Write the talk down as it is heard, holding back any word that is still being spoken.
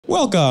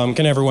Welcome.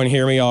 Can everyone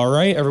hear me all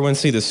right? Everyone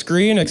see the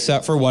screen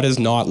except for what is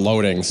not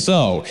loading.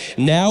 So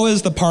now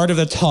is the part of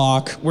the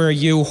talk where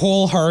you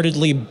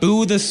wholeheartedly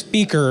boo the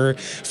speaker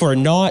for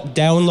not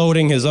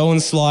downloading his own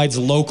slides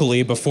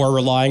locally before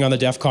relying on the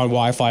DEF CON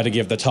Wi-Fi to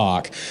give the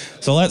talk.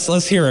 So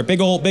let's hear it.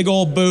 Big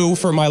old boo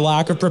for my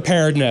lack of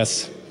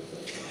preparedness.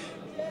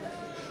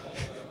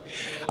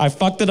 I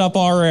fucked it up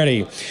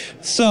already.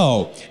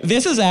 So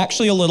this is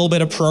actually a little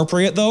bit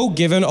appropriate though,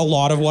 given a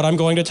lot of what I'm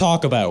going to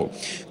talk about,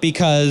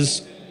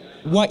 because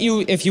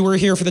if you were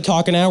here for the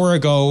talk an hour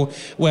ago,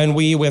 when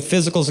we, with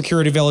Physical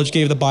Security Village,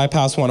 gave the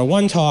Bypass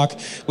 101 talk,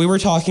 we were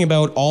talking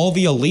about all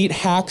the elite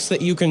hacks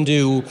that you can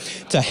do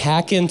to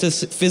hack into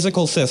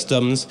physical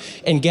systems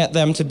and get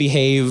them to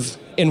behave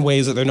in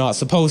ways that they're not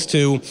supposed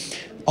to.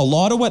 A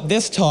lot of what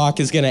this talk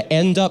is going to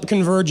end up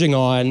converging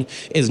on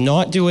is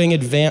not doing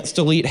advanced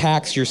elite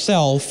hacks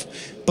yourself,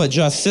 but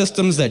just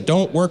systems that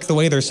don't work the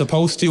way they're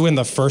supposed to in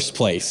the first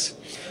place.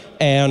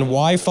 And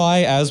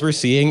Wi-Fi, as we're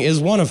seeing, is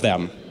one of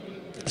them.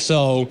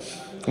 So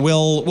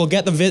we'll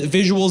get the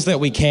visuals that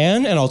we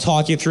can, and I'll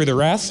talk you through the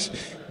rest.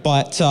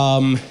 But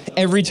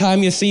every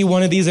time you see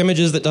one of these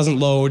images that doesn't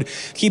load,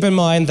 keep in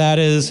mind that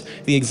is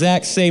the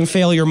exact same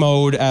failure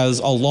mode as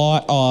a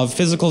lot of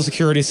physical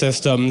security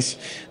systems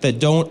that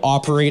don't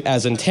operate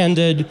as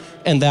intended,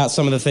 and that's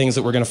some of the things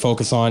that we're going to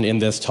focus on in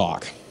this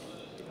talk.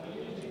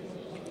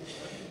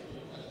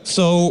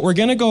 So we're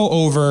going to go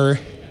over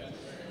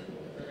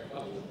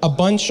a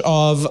bunch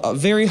of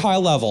very high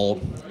level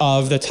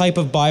of the type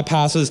of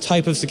bypasses,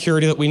 type of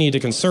security that we need to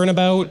concern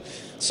about.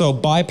 So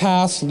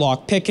bypass,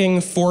 lock picking,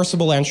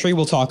 forcible entry,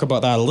 we'll talk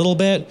about that a little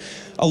bit,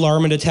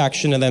 alarm and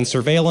detection, and then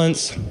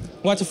surveillance,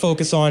 what to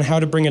focus on, how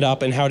to bring it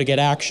up, and how to get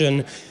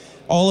action.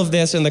 All of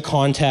this in the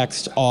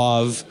context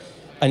of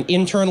an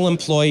internal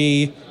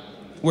employee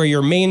where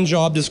your main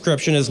job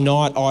description is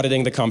not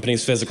auditing the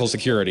company's physical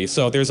security.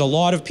 So there's a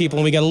lot of people,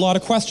 and we get a lot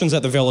of questions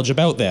at the Village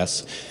about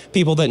this,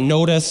 people that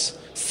notice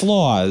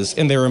flaws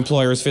in their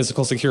employer's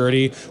physical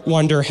security,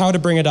 wonder how to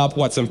bring it up,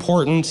 what's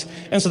important,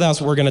 and so that's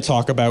what we're going to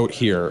talk about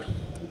here.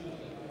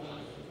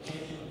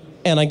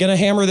 And I'm going to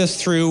hammer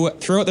this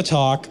throughout the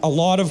talk. A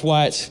lot of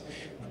what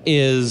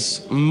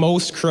is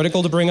most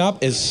critical to bring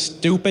up is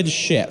stupid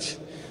shit.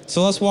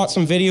 So let's watch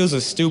some videos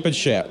of stupid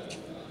shit.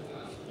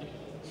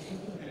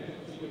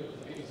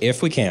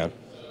 If we can.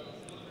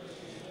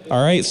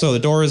 All right, so the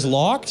door is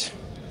locked,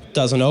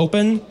 doesn't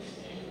open.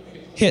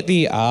 Hit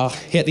the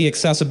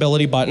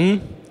accessibility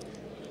button,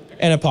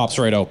 and it pops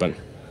right open.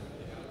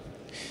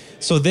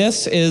 So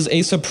this is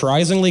a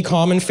surprisingly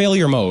common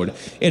failure mode.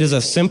 It is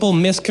a simple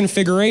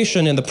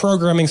misconfiguration in the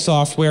programming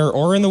software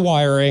or in the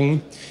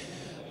wiring.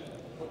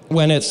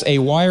 When it's a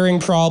wiring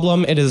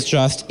problem,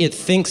 it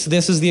thinks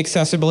this is the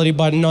accessibility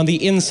button on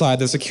the inside,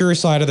 the secure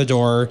side of the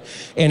door,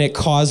 and it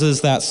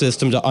causes that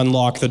system to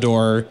unlock the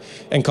door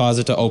and cause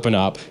it to open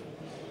up.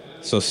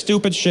 So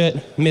stupid shit,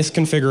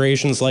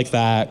 misconfigurations like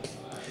that.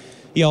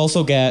 You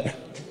also get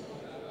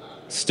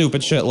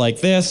stupid shit like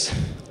this,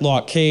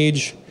 lock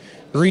cage,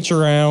 reach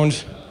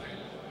around,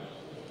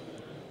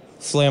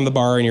 slam the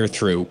bar, and you're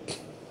through.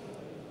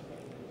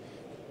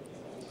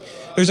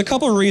 There's a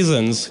couple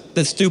reasons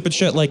that stupid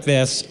shit like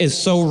this is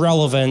so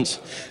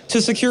relevant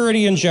to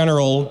security in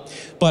general,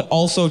 but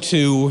also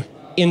to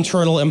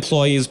internal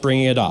employees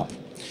bringing it up.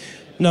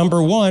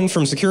 Number one,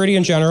 from security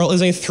in general,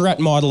 is a threat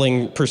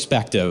modeling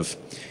perspective.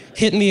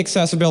 Hitting the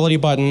accessibility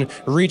button,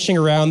 reaching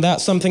around,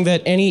 that's something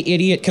that any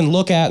idiot can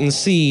look at and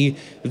see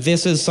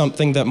this is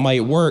something that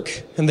might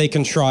work, and they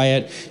can try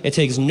it. It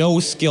takes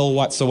no skill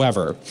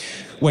whatsoever.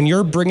 When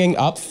you're bringing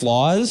up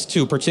flaws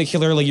to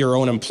particularly your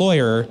own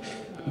employer,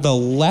 the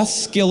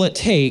less skill it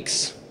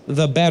takes,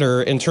 the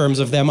better in terms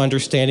of them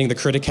understanding the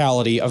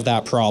criticality of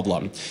that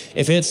problem.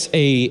 If it's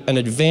an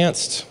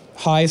advanced,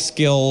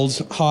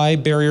 high-skilled, high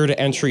barrier to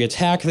entry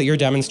attack that you're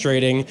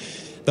demonstrating,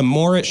 the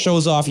more it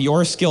shows off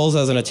your skills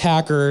as an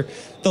attacker,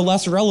 the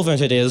less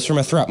relevant it is from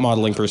a threat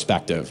modeling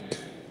perspective.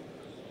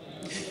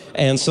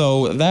 And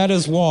so that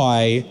is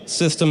why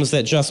systems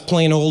that just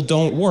plain old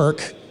don't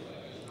work,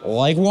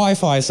 like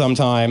Wi-Fi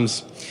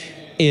sometimes,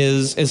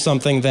 is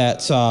something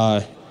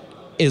that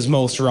is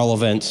most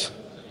relevant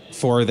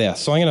for this.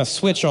 So I'm going to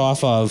switch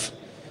off of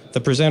the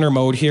presenter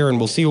mode here, and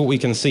we'll see what we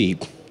can see.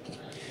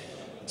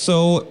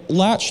 So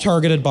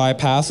latch-targeted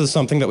bypass is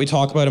something that we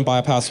talk about in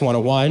Bypass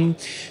 101,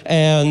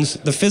 and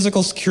the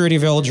Physical Security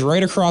Village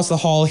right across the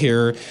hall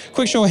here.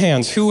 Quick show of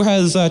hands, who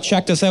has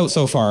checked us out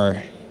so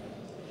far?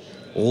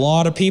 A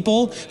lot of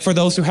people. For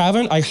those who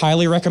haven't, I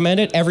highly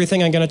recommend it.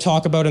 Everything I'm going to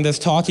talk about in this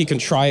talk, you can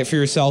try it for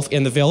yourself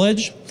in the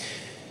Village.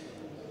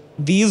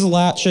 These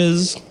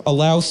latches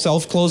allow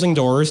self-closing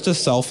doors to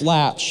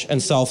self-latch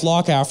and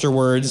self-lock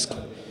afterwards.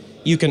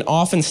 You can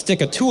often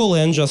stick a tool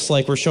in, just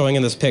like we're showing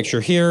in this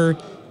picture here,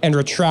 and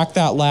retract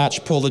that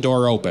latch, pull the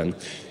door open.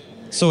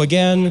 So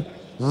again,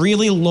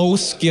 really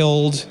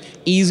low-skilled,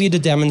 easy to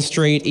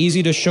demonstrate,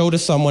 easy to show to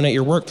someone at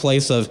your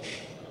workplace of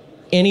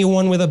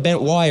anyone with a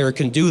bent wire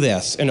can do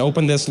this and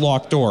open this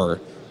locked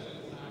door.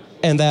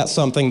 And that's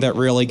something that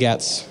really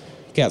gets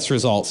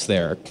results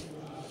there.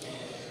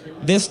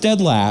 This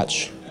dead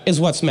latch is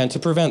what's meant to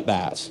prevent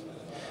that.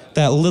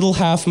 That little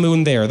half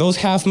moon there. Those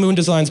half moon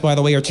designs, by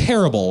the way, are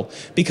terrible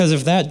because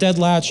if that dead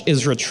latch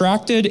is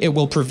retracted, it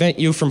will prevent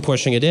you from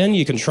pushing it in.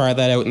 You can try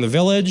that out in the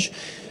village.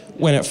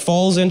 When it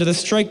falls into the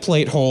strike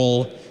plate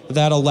hole,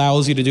 that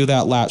allows you to do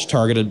that latch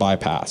targeted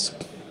bypass.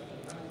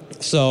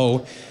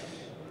 So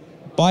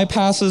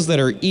bypasses that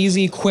are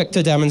easy, quick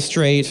to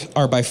demonstrate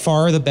are by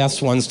far the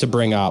best ones to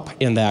bring up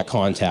in that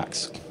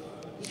context.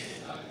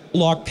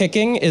 Lock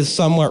picking is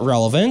somewhat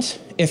relevant.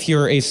 If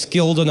you're a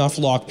skilled enough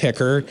lock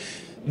picker,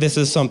 this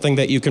is something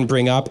that you can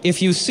bring up.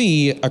 If you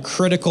see a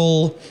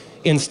critical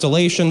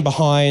installation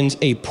behind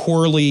a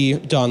poorly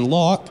done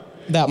lock,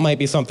 that might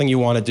be something you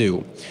want to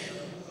do.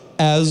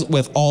 As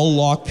with all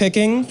lock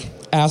picking,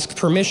 ask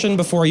permission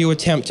before you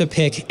attempt to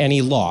pick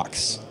any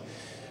locks.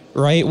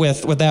 Right?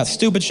 With that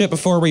stupid shit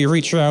before where you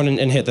reach around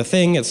and hit the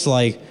thing, it's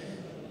like,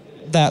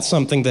 that's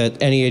something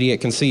that any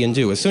idiot can see and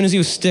do. As soon as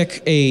you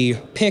stick a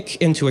pick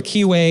into a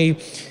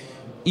keyway,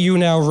 you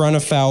now run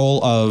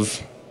afoul of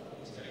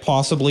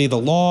possibly the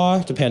law,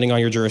 depending on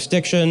your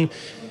jurisdiction,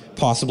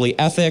 possibly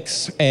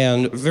ethics,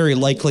 and very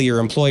likely your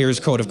employer's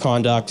code of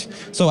conduct.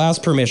 So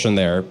ask permission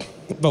there.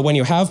 But when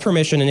you have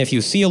permission and if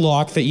you see a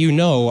lock that you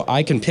know,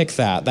 I can pick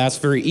that, that's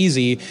very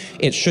easy,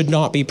 it should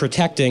not be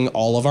protecting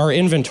all of our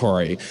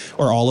inventory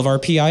or all of our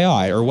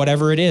PII or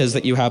whatever it is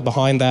that you have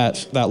behind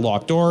that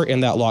locked door,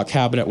 in that lock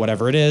cabinet,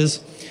 whatever it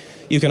is.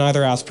 You can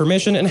either ask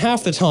permission, and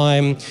half the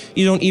time,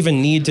 you don't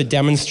even need to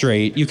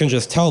demonstrate. You can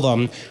just tell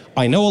them,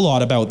 I know a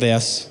lot about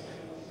this.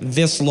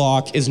 This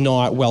lock is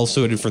not well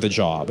suited for the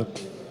job.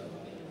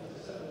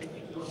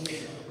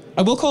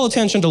 I will call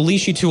attention to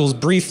leashy tools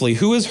briefly.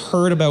 Who has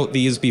heard about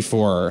these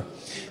before?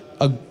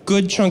 A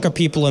good chunk of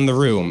people in the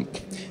room.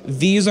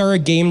 These are a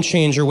game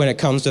changer when it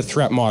comes to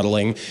threat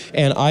modeling,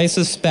 and I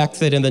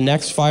suspect that in the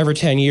next 5 or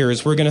 10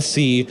 years, we're going to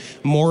see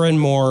more and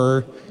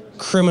more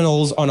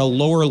criminals on a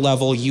lower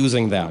level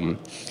using them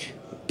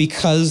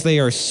because they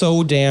are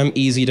so damn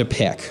easy to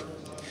pick.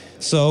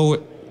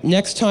 So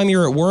next time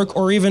you're at work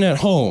or even at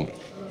home,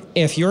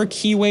 if your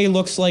keyway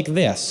looks like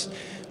this,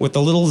 with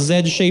the little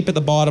Z shape at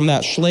the bottom,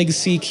 that Schlage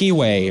C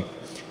keyway,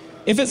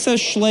 if it says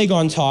Schlage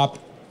on top,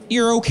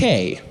 you're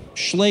okay.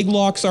 Schlage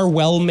locks are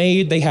well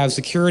made, they have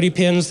security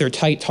pins, they're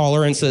tight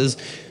tolerances.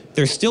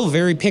 They're still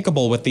very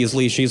pickable with these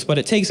leashes, but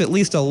it takes at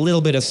least a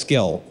little bit of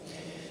skill.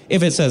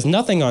 If it says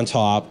nothing on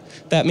top,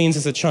 that means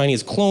it's a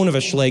Chinese clone of a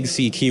Schlage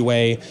C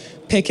keyway.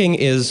 Picking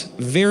is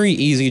very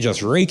easy,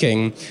 just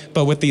raking,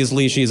 but with these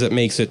leashes it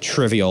makes it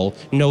trivial.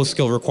 No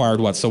skill required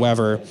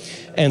whatsoever.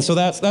 And so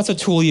that's a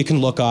tool you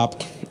can look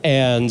up.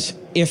 And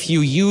if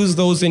you use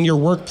those in your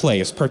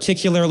workplace,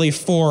 particularly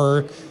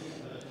for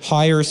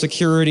higher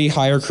security,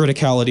 higher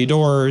criticality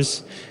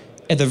doors,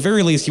 at the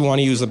very least you want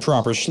to use the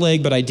proper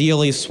Schlage, but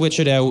ideally switch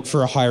it out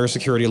for a higher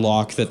security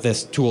lock that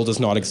this tool does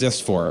not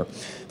exist for.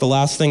 The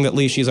last thing that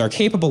leashes are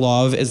capable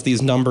of is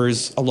these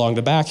numbers along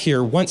the back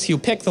here. Once you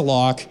pick the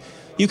lock,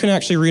 you can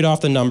actually read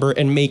off the number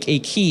and make a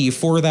key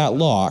for that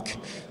lock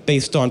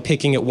based on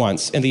picking it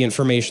once and the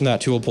information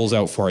that tool pulls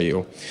out for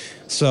you.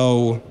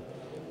 So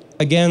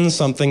again,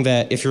 something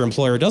that if your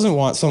employer doesn't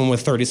want someone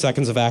with 30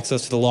 seconds of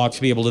access to the lock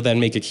to be able to then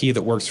make a key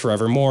that works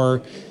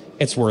forevermore,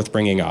 it's worth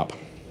bringing up.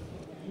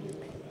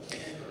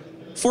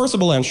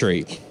 Forcible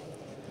entry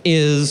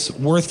is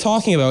worth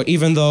talking about,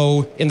 even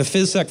though in the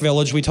PhysSec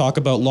Village we talk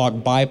about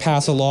lock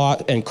bypass a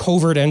lot and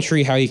covert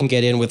entry, how you can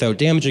get in without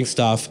damaging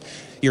stuff.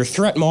 Your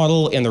threat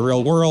model in the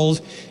real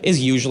world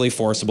is usually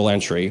forcible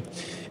entry.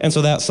 And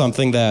so that's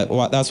something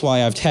that's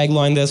why I've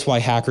taglined this, why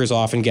hackers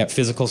often get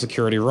physical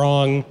security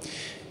wrong.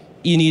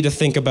 You need to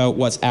think about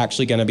what's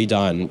actually going to be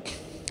done.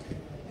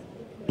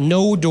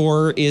 No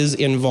door is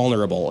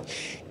invulnerable.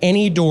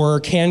 Any door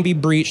can be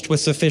breached with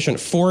sufficient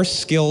force,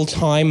 skill,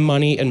 time,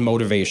 money, and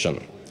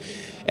motivation.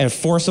 And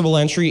forcible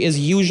entry is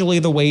usually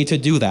the way to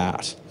do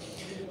that.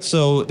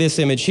 So this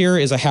image here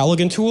is a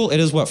Halligan tool. It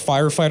is what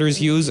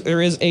firefighters use.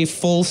 There is a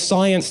full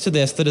science to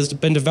this that has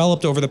been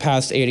developed over the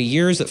past 80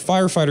 years that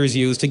firefighters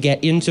use to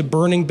get into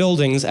burning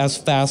buildings as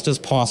fast as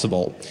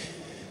possible.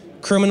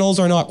 Criminals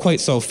are not quite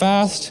so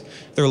fast.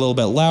 They're a little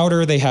bit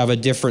louder. They have a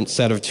different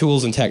set of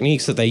tools and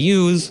techniques that they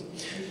use.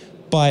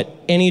 But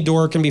any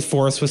door can be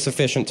forced with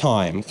sufficient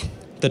time.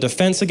 The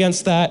defense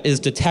against that is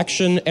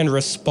detection and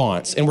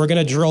response, and we're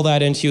going to drill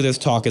that into this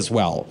talk as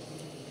well.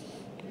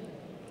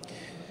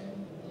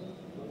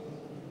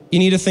 You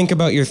need to think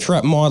about your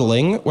threat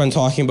modeling when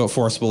talking about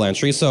forcible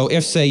entry. So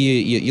if, say,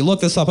 you look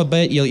this up a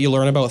bit, you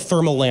learn about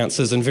thermal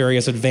lances and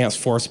various advanced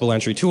forcible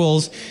entry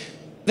tools.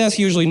 That's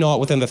usually not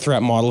within the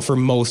threat model for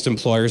most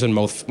employers and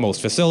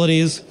most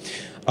facilities.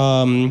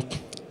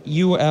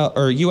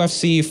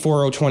 UFC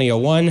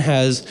 40201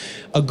 has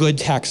a good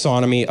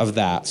taxonomy of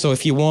that. So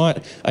if you want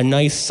a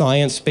nice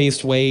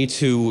science-based way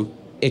to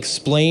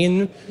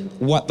explain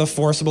what the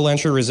forcible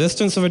entry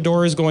resistance of a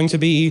door is going to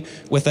be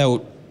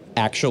without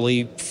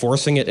actually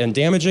forcing it and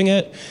damaging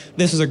it,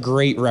 this is a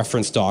great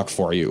reference doc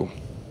for you.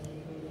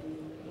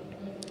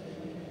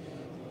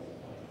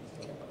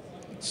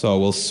 So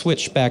we'll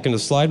switch back into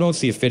slide mode,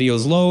 see if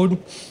videos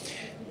load.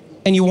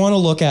 And you want to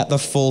look at the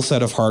full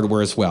set of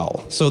hardware as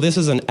well. So this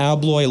is an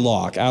Abloy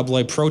lock,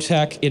 Abloy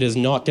ProTech. It is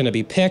not going to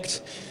be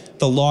picked.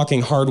 The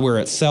locking hardware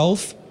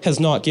itself has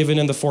not given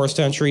in the forced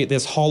entry.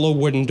 This hollow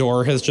wooden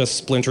door has just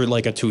splintered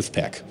like a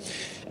toothpick.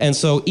 And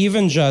so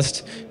even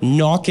just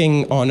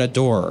knocking on a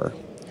door,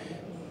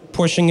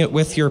 pushing it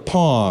with your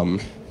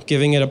palm,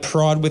 giving it a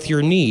prod with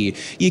your knee,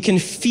 you can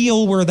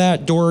feel where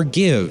that door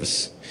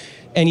gives.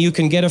 And you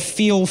can get a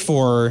feel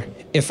for,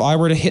 if I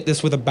were to hit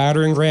this with a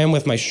battering ram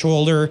with my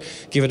shoulder,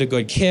 give it a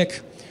good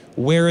kick,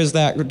 where is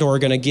that door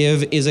going to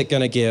give? Is it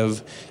going to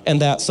give? And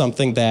that's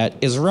something that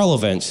is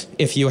relevant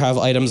if you have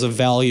items of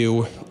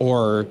value,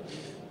 or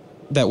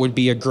that would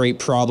be a great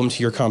problem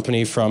to your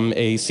company from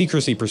a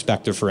secrecy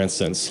perspective, for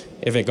instance,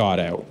 if it got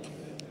out.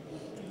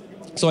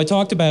 So I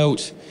talked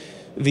about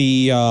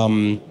the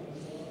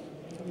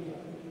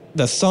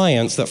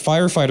science that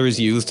firefighters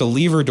use to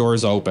lever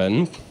doors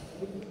open.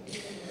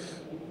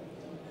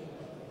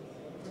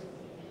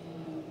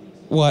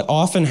 What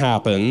often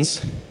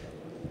happens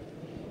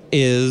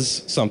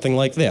is something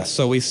like this.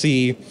 So we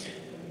see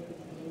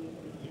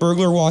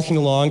burglar walking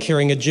along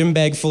carrying a gym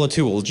bag full of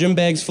tools. Gym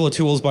bags full of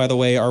tools, by the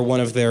way, are one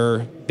of their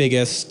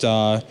biggest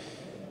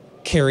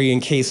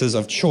carrying cases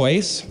of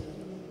choice.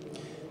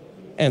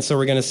 And so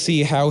we're going to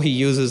see how he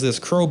uses this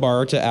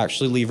crowbar to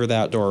actually lever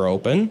that door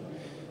open.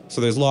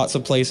 So there's lots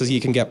of places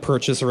you can get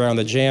purchase around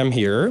the jam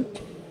here.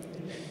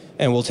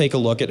 And we'll take a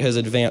look at his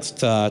advanced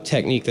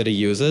technique that he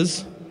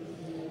uses.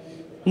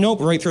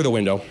 Nope, right through the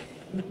window.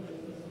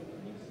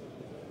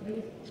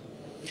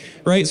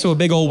 Right, so a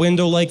big old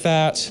window like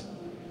that,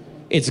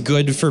 it's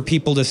good for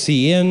people to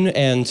see in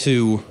and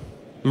to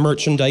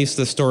merchandise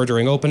the store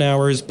during open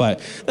hours,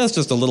 but that's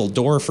just a little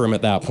door for him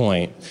at that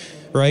point.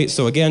 Right,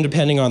 so again,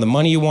 depending on the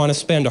money you want to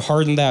spend to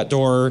harden that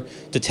door,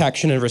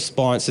 detection and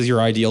response is your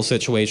ideal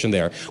situation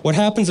there. What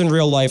happens in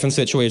real life in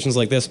situations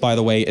like this, by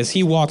the way, is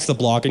he walks the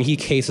block and he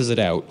cases it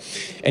out.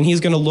 And he's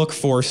going to look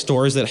for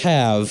stores that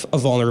have a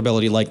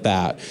vulnerability like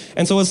that.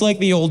 And so it's like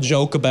the old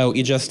joke about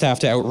you just have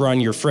to outrun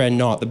your friend,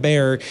 not the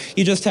bear.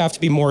 You just have to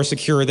be more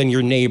secure than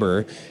your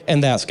neighbor.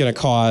 And that's going to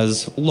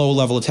cause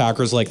low-level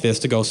attackers like this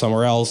to go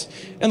somewhere else.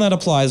 And that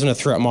applies in a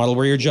threat model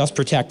where you're just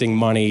protecting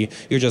money,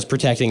 you're just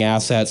protecting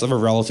assets of a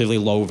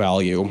relatively low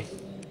value.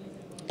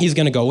 He's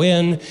going to go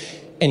in,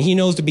 and he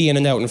knows to be in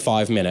and out in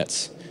 5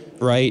 minutes,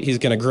 right? He's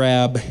going to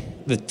grab,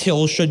 the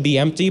till should be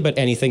empty, but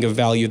anything of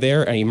value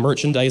there, any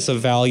merchandise of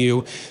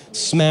value,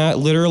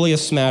 literally a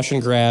smash and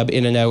grab,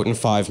 in and out in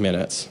 5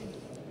 minutes.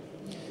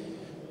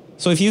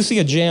 So if you see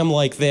a jam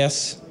like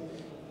this,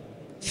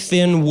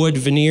 thin wood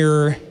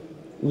veneer,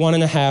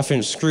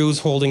 1.5-inch screws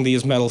holding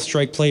these metal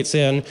strike plates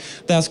in,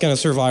 that's going to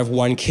survive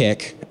one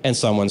kick and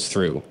someone's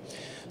through.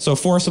 So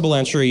forcible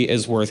entry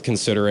is worth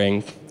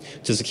considering.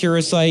 To secure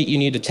a site, you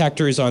need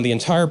detectors on the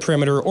entire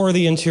perimeter or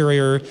the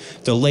interior,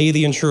 delay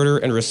the intruder,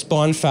 and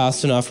respond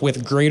fast enough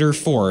with greater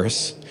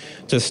force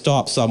to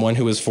stop someone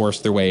who has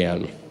forced their way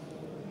in. In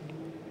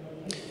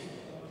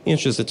the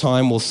interest of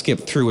time, we'll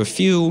skip through a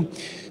few.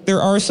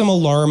 There are some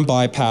alarm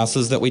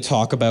bypasses that we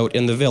talk about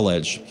in the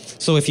village.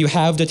 So if you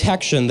have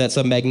detection that's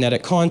a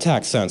magnetic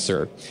contact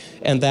sensor,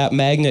 and that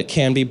magnet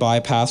can be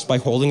bypassed by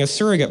holding a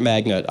surrogate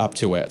magnet up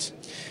to it,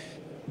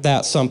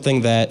 that's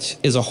something that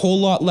is a whole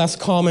lot less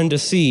common to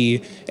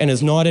see and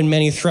is not in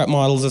many threat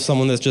models of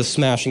someone that's just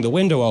smashing the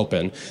window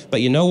open.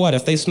 But you know what?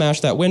 If they smash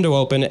that window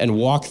open and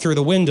walk through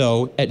the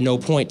window, at no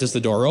point does the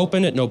door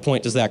open, at no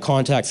point does that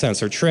contact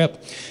sensor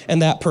trip,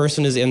 and that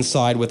person is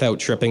inside without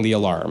tripping the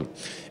alarm.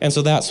 And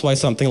so that's why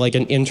something like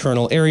an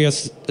internal area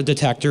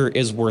detector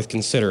is worth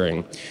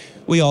considering.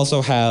 We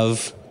also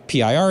have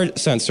PIR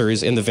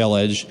sensors in the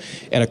village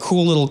and a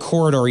cool little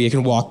corridor you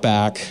can walk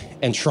back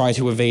and try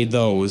to evade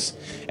those.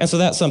 And so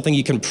that's something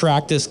you can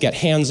practice, get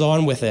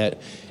hands-on with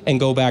it, and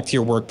go back to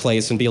your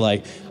workplace and be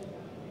like,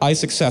 I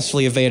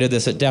successfully evaded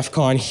this at DEF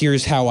CON,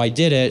 here's how I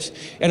did it,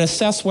 and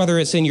assess whether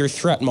it's in your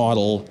threat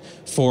model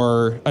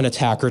for an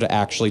attacker to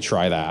actually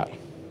try that.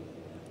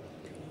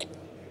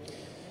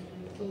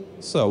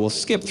 So we'll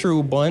skip through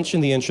a bunch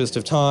in the interest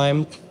of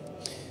time.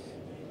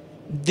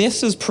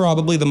 This is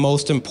probably the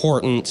most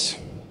important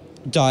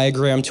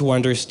diagram to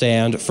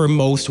understand for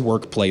most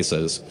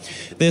workplaces.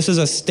 This is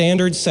a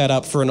standard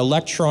setup for an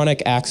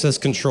electronic access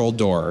control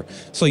door.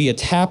 So you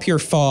tap your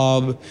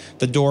fob,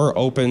 the door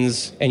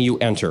opens, and you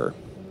enter.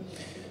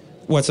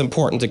 What's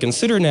important to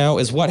consider now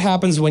is what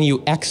happens when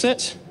you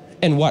exit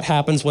and what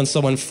happens when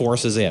someone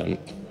forces in.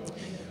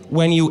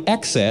 When you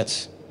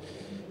exit,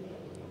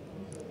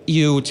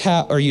 you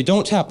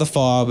don't tap the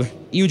fob,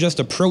 you just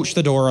approach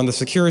the door on the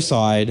secure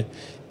side,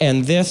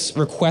 and this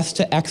request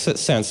to exit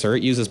sensor,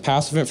 it uses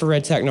passive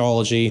infrared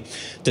technology,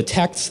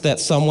 detects that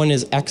someone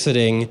is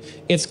exiting.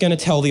 It's going to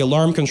tell the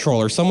alarm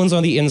controller, someone's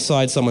on the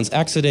inside, someone's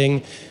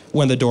exiting.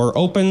 When the door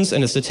opens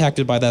and is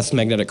detected by this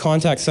magnetic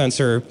contact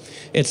sensor,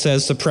 it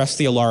says suppress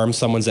the alarm,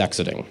 someone's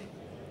exiting.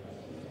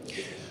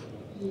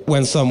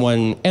 When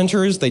someone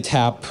enters, they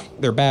tap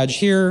their badge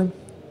here,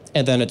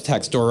 and then it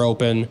detects door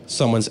open,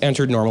 someone's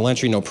entered, normal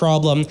entry, no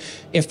problem.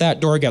 If that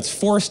door gets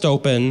forced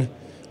open,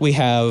 we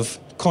have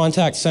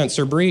contact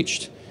sensor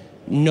breached,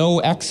 No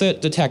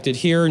exit detected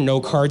here,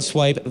 no card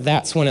swipe,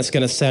 that's when it's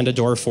going to send a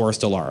door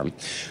forced alarm.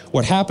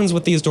 What happens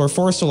with these door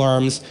forced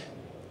alarms,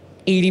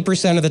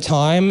 80% of the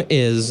time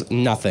is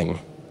nothing.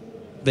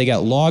 They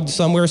get logged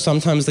somewhere,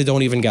 sometimes they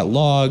don't even get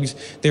logged.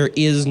 There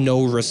is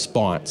no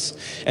response.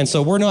 And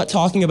so we're not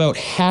talking about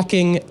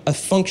hacking a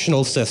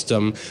functional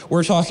system,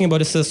 we're talking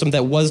about a system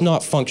that was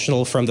not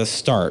functional from the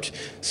start.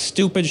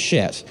 Stupid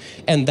shit.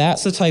 And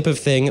that's the type of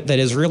thing that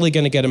is really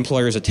going to get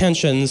employers'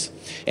 attentions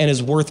and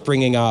is worth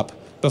bringing up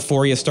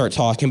before you start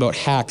talking about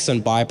hacks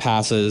and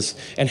bypasses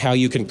and how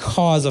you can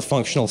cause a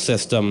functional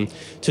system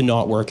to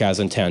not work as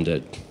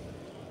intended.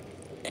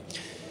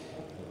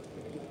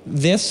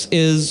 This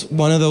is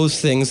one of those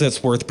things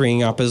that's worth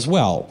bringing up as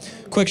well.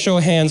 Quick show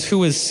of hands,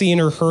 who has seen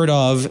or heard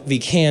of the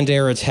canned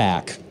air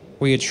attack,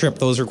 where you trip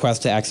those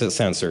request to exit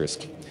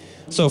sensors?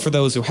 So for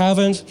those who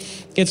haven't,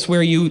 it's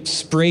where you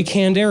spray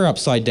canned air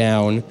upside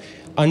down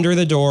under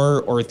the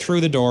door or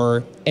through the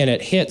door, and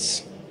it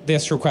hits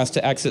this request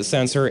to exit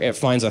sensor. It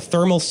finds a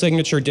thermal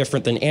signature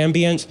different than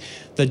ambient.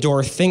 The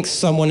door thinks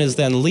someone is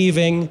then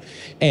leaving,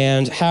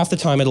 and half the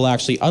time it'll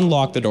actually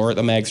unlock the door at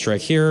the mag strike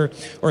here,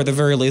 or at the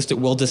very least it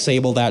will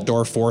disable that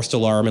door forced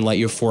alarm and let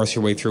you force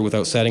your way through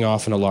without setting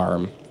off an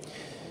alarm.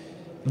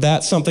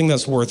 That's something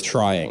that's worth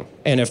trying,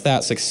 and if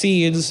that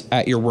succeeds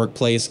at your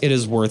workplace, it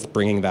is worth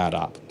bringing that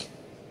up.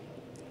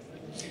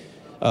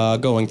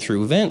 Going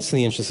through vents, in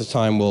the interest of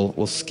time,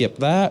 we'll skip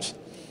that.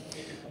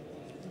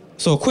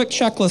 So a quick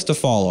checklist to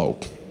follow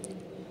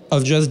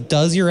of just,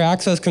 does your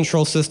access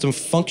control system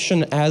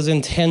function as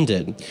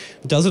intended?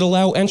 Does it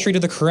allow entry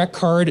to the correct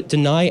card,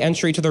 deny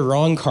entry to the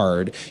wrong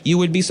card? You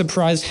would be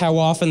surprised how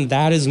often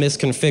that is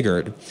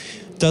misconfigured.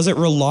 Does it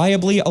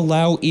reliably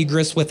allow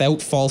egress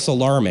without false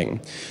alarming?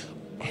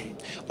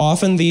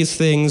 Often these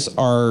things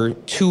are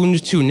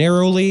tuned too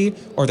narrowly,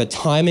 or the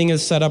timing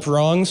is set up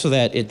wrong so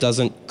that it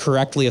doesn't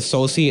correctly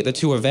associate the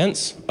two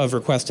events of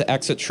request to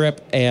exit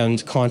trip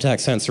and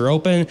contact sensor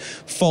open.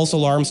 False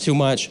alarms too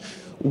much.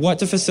 What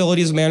do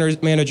facilities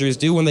managers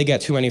do when they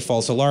get too many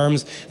false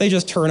alarms? They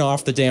just turn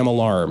off the damn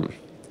alarm.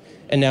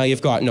 And now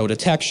you've got no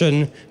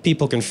detection,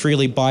 people can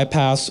freely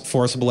bypass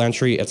forcible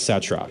entry,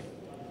 etc.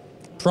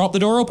 Prop the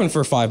door open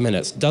for 5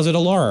 minutes. Does it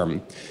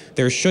alarm?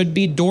 There should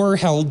be door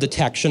held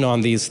detection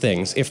on these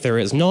things. If there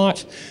is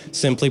not,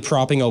 simply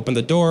propping open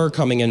the door,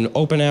 coming in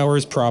open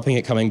hours, propping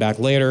it, coming back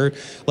later,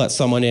 let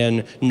someone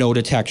in, no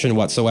detection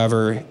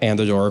whatsoever, and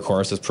the door, of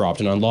course, is propped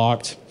and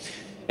unlocked.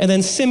 And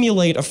then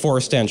simulate a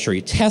forced entry.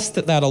 Test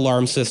that that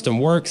alarm system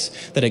works,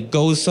 that it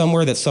goes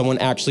somewhere, that someone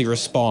actually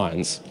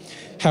responds.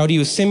 How do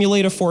you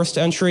simulate a forced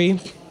entry?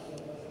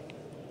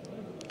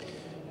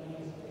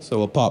 So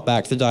we'll pop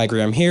back to the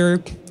diagram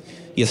here.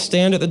 You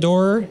stand at the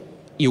door,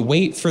 you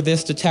wait for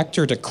this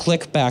detector to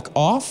click back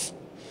off,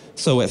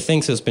 so it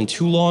thinks it's been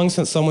too long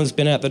since someone's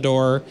been at the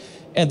door,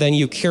 and then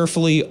you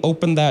carefully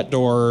open that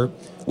door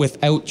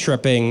without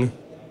tripping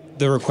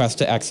the request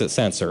to exit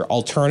sensor.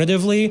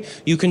 Alternatively,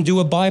 you can do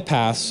a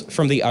bypass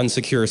from the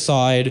unsecure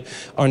side,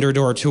 under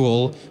door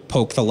tool,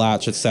 poke the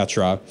latch,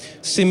 etc.,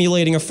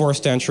 simulating a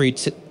forced entry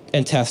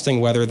and testing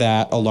whether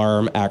that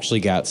alarm actually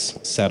gets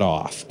set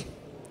off.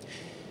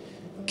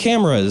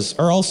 Cameras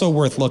are also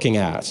worth looking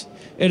at.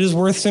 It is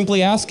worth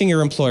simply asking your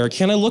employer,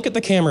 can I look at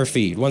the camera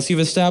feed once you've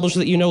established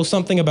that you know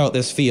something about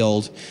this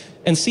field,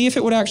 and see if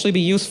it would actually be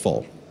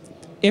useful?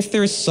 If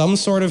there's some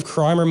sort of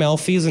crime or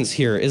malfeasance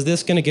here, is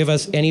this going to give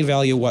us any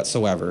value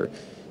whatsoever?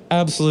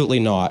 Absolutely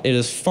not. It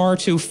is far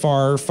too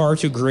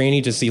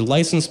grainy to see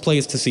license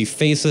plates, to see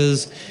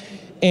faces,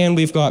 and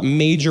we've got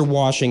major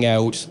washing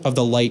out of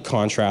the light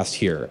contrast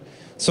here.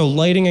 So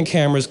lighting and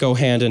cameras go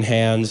hand in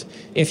hand.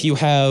 If you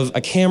have a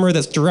camera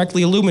that's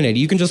directly illuminated,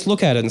 you can just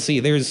look at it and see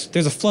there's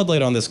a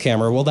floodlight on this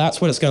camera. Well, that's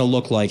what it's going to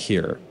look like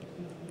here.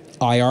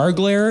 IR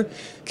glare,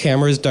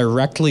 cameras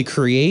directly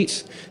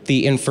create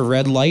the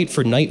infrared light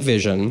for night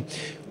vision.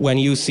 When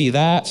you see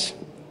that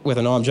with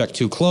an object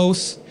too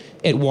close,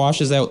 it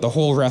washes out the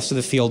whole rest of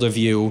the field of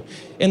view.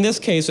 In this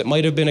case, it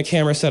might have been a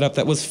camera setup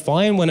that was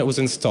fine when it was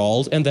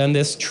installed, and then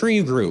this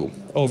tree grew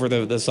over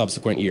the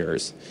subsequent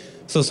years.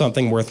 So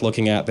something worth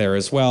looking at there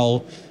as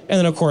well. And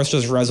then, of course,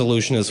 just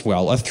resolution as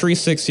well. A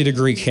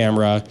 360-degree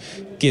camera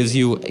gives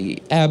you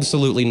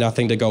absolutely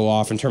nothing to go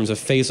off in terms of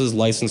faces,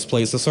 license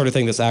plates, the sort of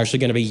thing that's actually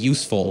going to be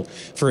useful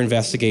for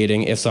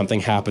investigating if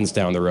something happens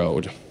down the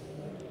road.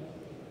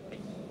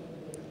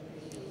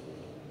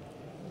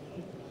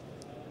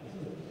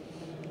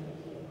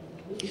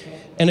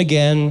 And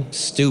again,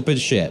 stupid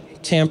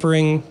shit.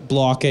 Tampering,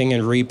 blocking,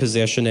 and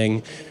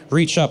repositioning.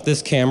 Reach up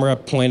this camera,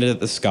 point it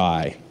at the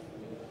sky.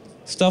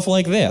 Stuff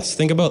like this.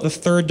 Think about the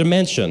third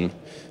dimension.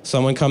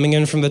 Someone coming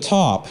in from the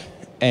top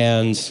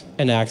and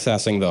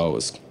accessing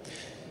those.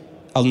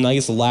 A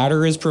nice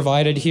ladder is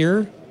provided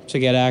here to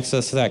get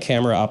access to that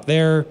camera up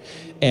there.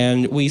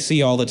 And we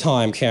see all the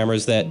time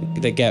cameras that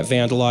get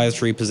vandalized,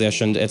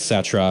 repositioned,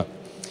 etc.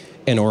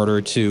 in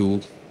order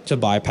to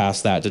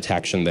bypass that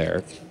detection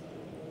there.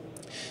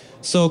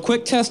 So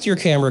quick test your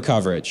camera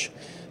coverage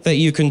that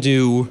you can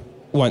do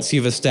once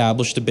you've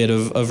established a bit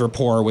of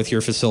rapport with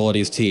your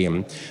facilities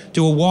team.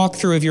 Do a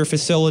walkthrough of your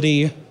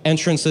facility,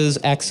 entrances,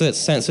 exits,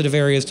 sensitive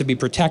areas to be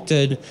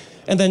protected,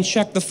 and then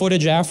check the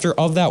footage after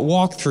of that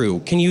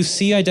walkthrough. Can you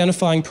see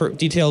identifying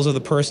details of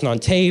the person on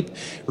tape?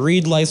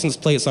 Read license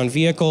plates on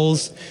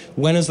vehicles?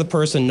 When is the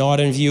person not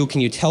in view?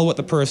 Can you tell what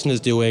the person is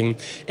doing?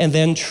 And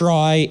then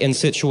try in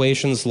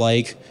situations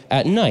like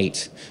at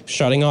night,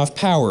 shutting off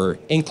power,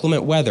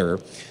 inclement weather.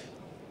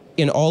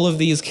 In all of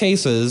these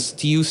cases,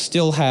 do you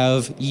still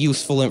have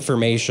useful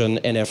information?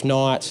 And if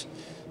not,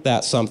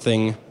 that's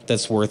something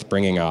that's worth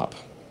bringing up.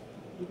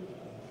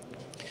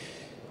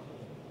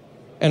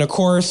 And of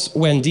course,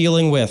 when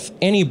dealing with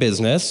any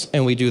business,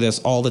 and we do this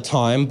all the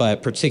time,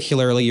 but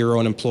particularly your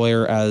own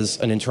employer as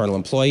an internal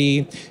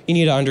employee, you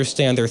need to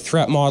understand their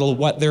threat model,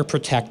 what they're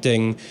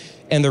protecting,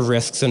 and the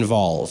risks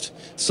involved.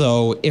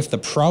 So if the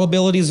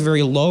probability is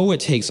very low, it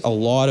takes a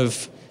lot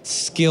of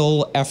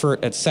skill,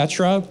 effort,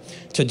 etc.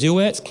 to do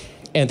it,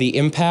 and the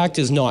impact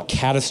is not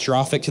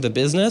catastrophic to the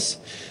business,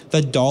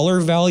 the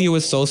dollar value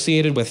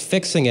associated with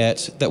fixing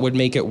it that would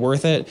make it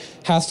worth it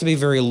has to be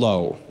very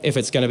low. If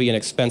it's going to be an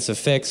expensive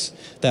fix,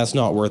 that's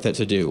not worth it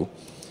to do.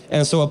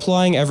 And so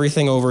applying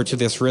everything over to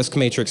this risk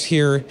matrix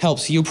here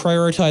helps you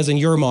prioritize in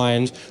your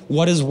mind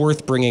what is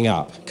worth bringing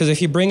up. Because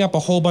if you bring up a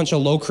whole bunch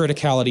of low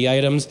criticality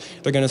items,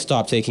 they're going to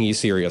stop taking you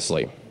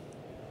seriously.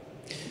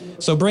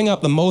 So bring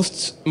up the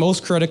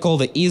most critical,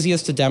 the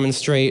easiest to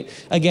demonstrate.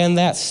 Again,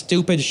 that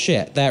stupid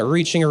shit, that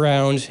reaching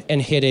around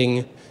and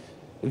hitting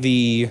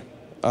the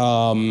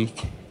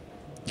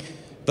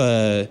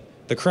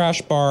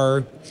crash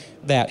bar,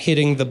 that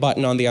hitting the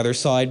button on the other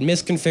side,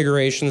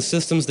 misconfigurations,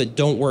 systems that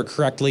don't work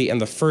correctly in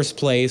the first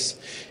place.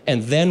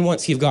 And then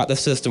once you've got the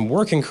system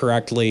working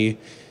correctly,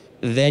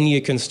 then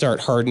you can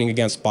start hardening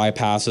against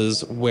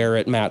bypasses where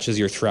it matches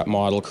your threat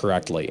model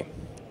correctly.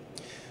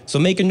 So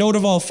make a note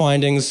of all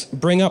findings,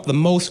 bring up the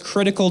most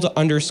critical to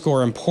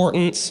underscore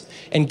importance,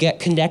 and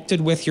get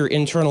connected with your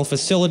internal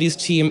facilities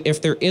team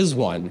if there is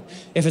one.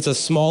 If it's a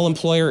small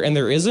employer and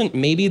there isn't,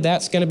 maybe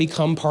that's going to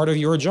become part of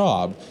your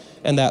job.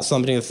 And that's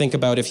something to think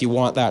about if you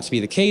want that to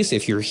be the case.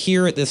 If you're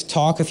here at this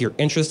talk, if you're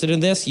interested in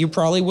this, you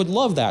probably would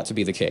love that to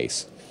be the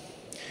case.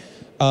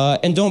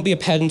 And don't be a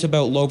pedant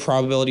about low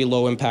probability,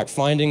 low impact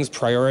findings,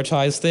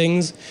 prioritize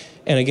things.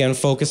 And again,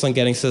 focus on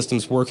getting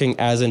systems working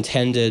as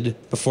intended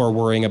before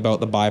worrying about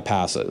the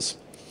bypasses.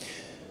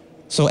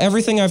 So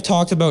everything I've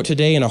talked about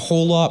today and a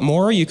whole lot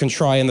more, you can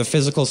try in the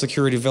physical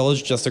security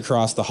village just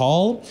across the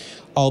hall.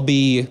 I'll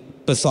be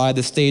beside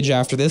the stage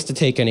after this to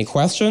take any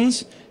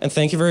questions, and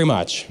thank you very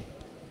much.